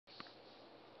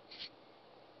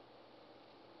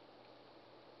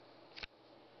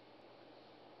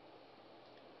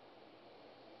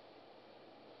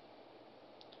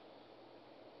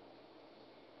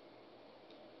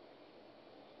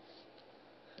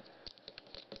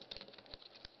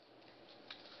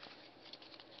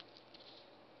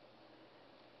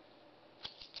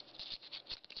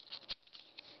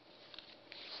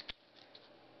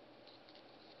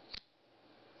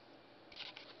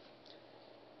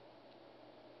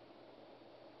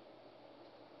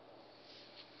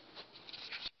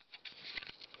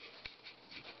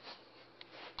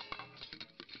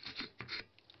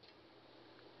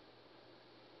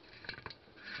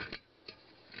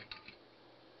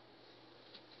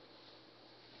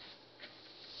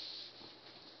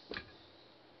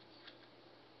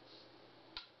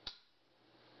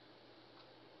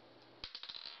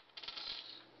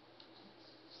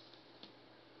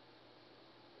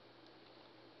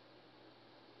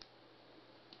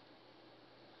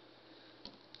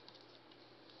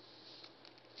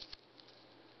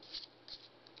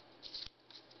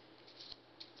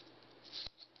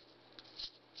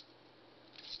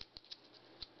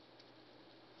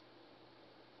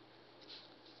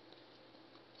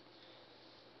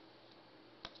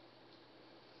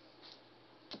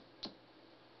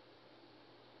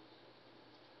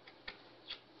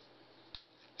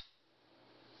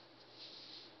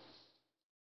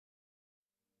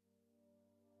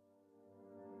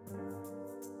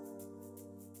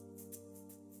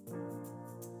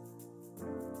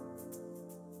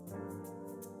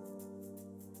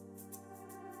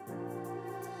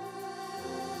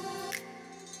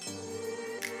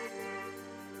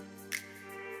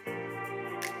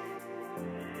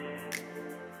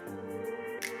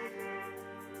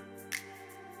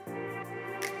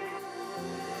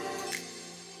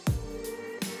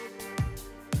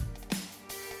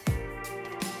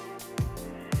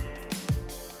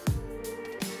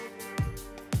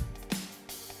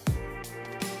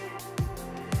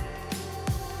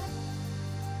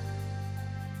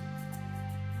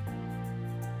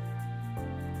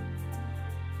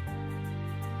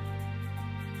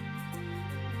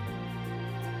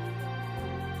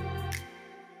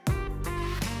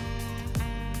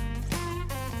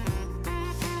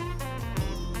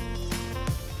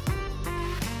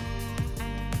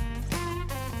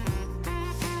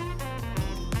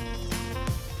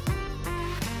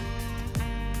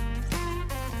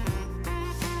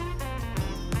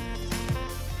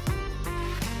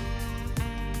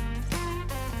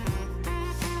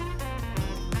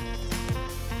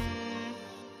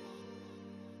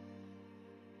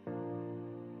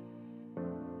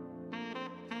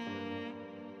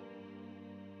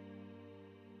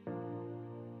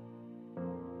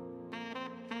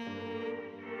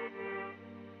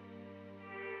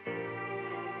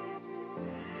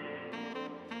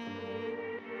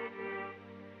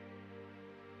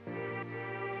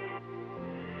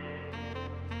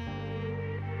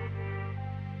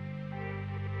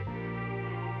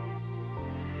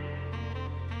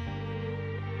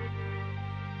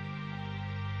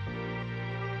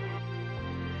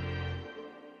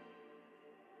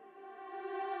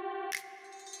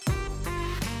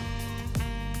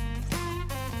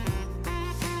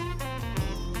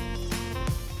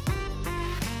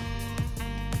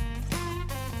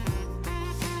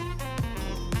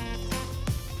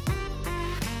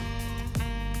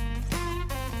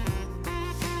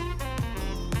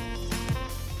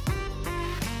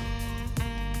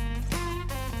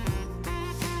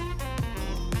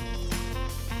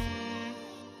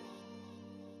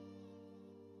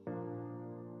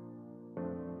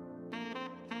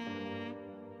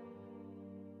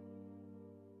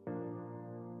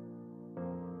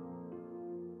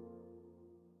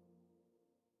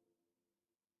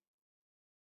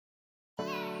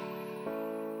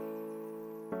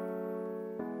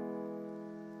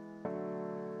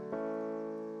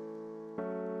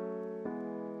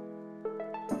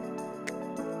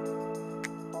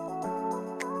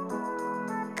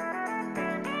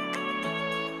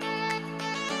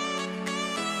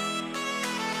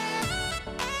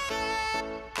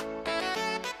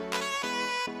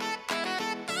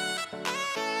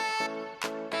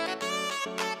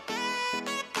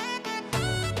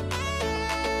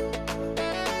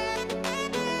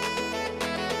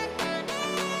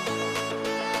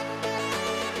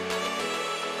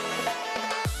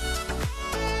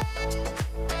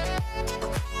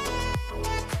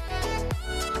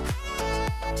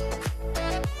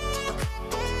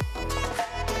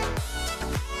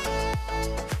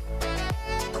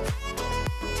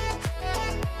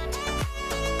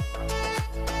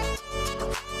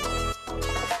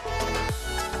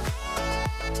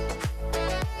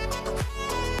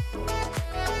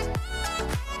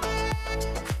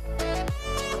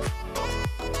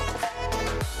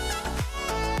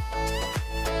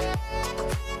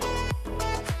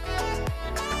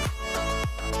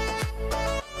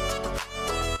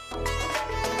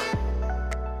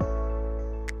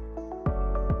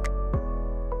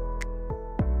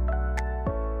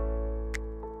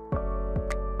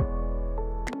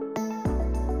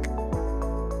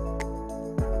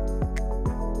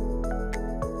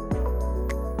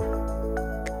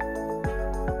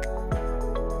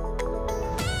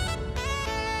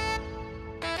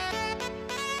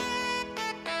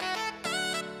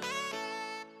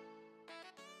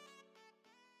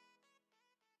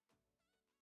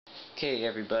Okay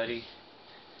everybody,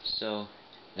 so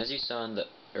as you saw in the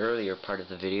earlier part of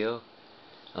the video,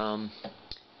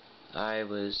 I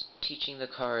was teaching the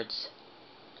cards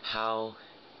how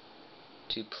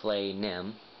to play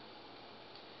NIM.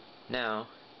 Now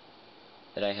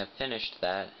that I have finished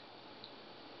that,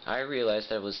 I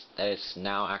realized that it's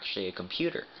now actually a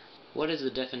computer. What is the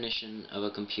definition of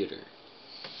a computer?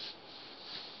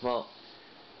 Well,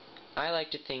 I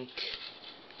like to think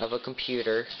of a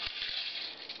computer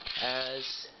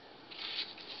as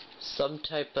some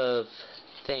type of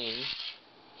thing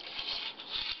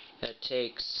that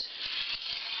takes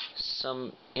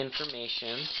some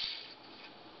information,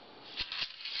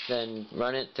 then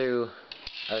run it through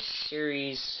a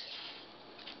series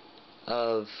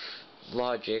of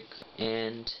logic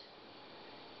and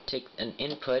take an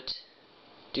input,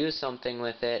 do something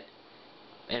with it,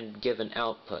 and give an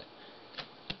output.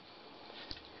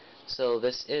 So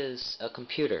this is a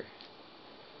computer.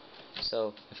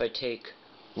 So if I take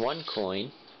one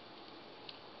coin,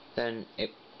 then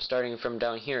starting from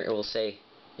down here, it will say,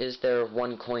 is there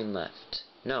one coin left?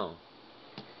 No.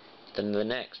 Then the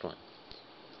next one,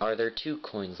 are there 2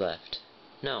 coins left?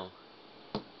 No.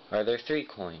 Are there 3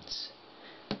 coins?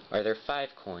 Are there 5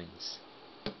 coins?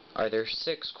 Are there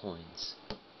 6 coins?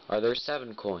 Are there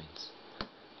 7 coins?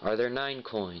 Are there 9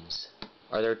 coins?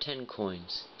 Are there 10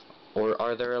 coins? Or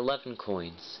are there 11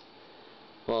 coins?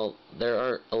 Well, there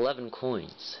are 11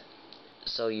 coins.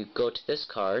 So you go to this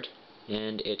card,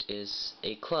 and it is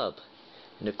a club.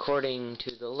 And according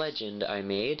to the legend I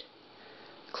made,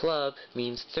 club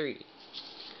means 3.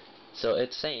 So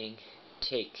it's saying,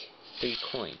 take 3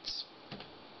 coins.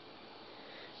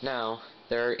 Now,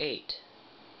 there are 8.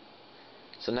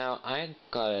 So now I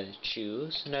gotta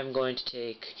choose, and I'm going to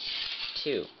take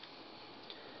 2.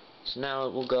 So now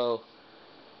it will go,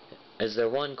 is there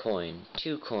 1 coin,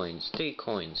 2 coins, 3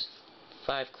 coins,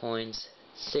 5 coins,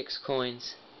 6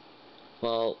 coins?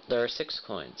 Well, there are 6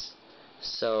 coins.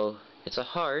 So it's a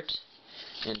heart,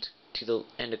 and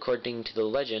according to the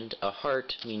legend, a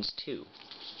heart means 2.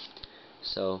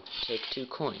 So take 2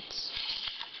 coins.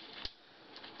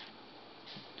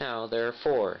 Now there are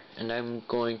 4, and I'm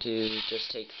going to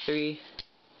just take 3.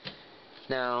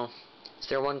 Now, is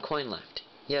there 1 coin left?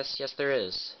 Yes, there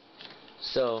is.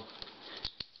 So,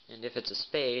 and if it's a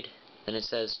spade, then it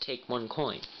says take 1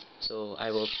 coin. So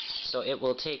it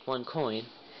will take 1 coin,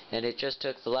 and it just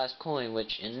took the last coin,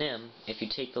 which in NIM, if you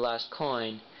take the last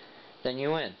coin, then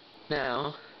you win.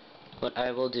 Now, what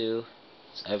I will do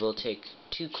is I will take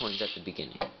 2 coins at the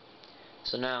beginning.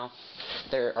 So now,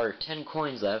 there are 10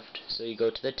 coins left, so you go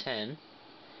to the 10,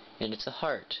 and it's a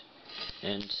heart.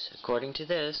 And according to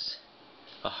this,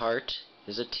 a heart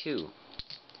is a 2.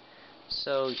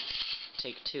 So,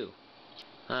 take 2.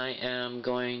 I am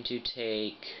going to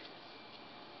take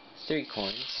 3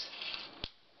 coins.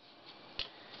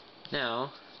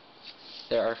 Now,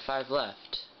 there are 5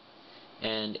 left.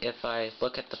 And if I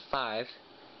look at the 5,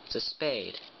 it's a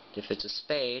spade. If it's a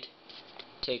spade,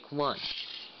 take 1.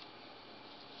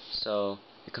 So,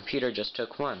 the computer just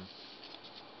took 1.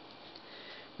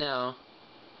 Now,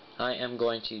 I am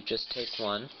going to just take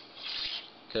 1,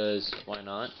 because why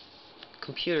not?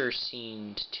 Computer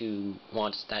seemed to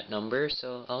want that number,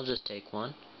 so I'll just take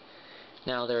 1.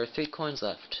 Now there are 3 coins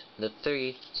left. The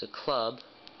 3 is a club,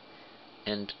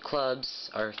 and clubs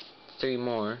are 3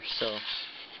 more, so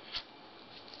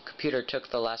computer took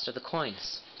the last of the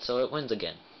coins, so it wins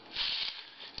again.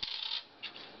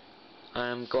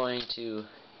 I'm going to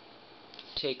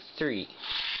take 3.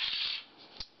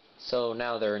 So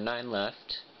now there are 9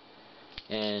 left,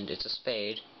 and it's a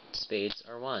spade. Spades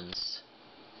are 1s.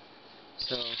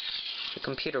 So the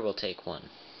computer will take 1.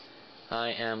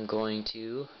 I am going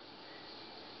to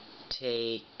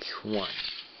take 1.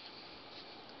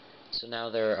 So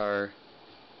now there are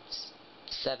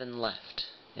 7 left,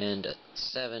 and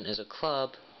 7 is a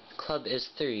club. Club is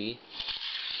 3,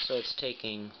 so it's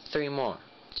taking 3 more.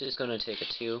 So it's going to take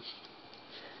a 2.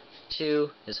 2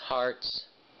 is hearts.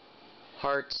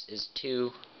 Hearts is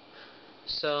 2.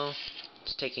 So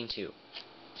it's taking 2.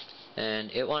 And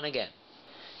it won again.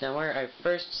 Now where I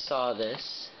first saw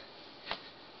this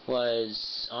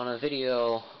was on a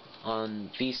video on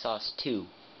Vsauce 2.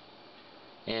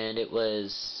 And it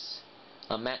was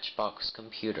a Matchbox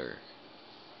computer,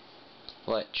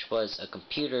 which was a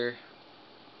computer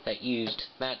that used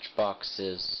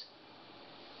matchboxes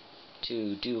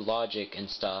to do logic and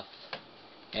stuff,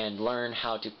 and learn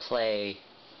how to play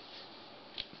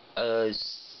a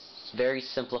very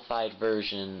simplified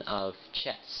version of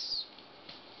chess.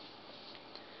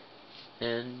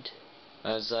 And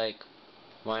I was like,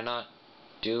 why not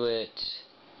do it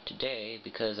today,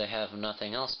 because I have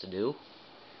nothing else to do.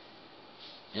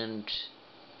 and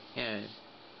yeah,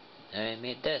 I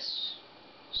made this.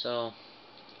 So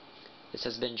this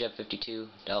has been Jeb52.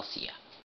 I'll see ya.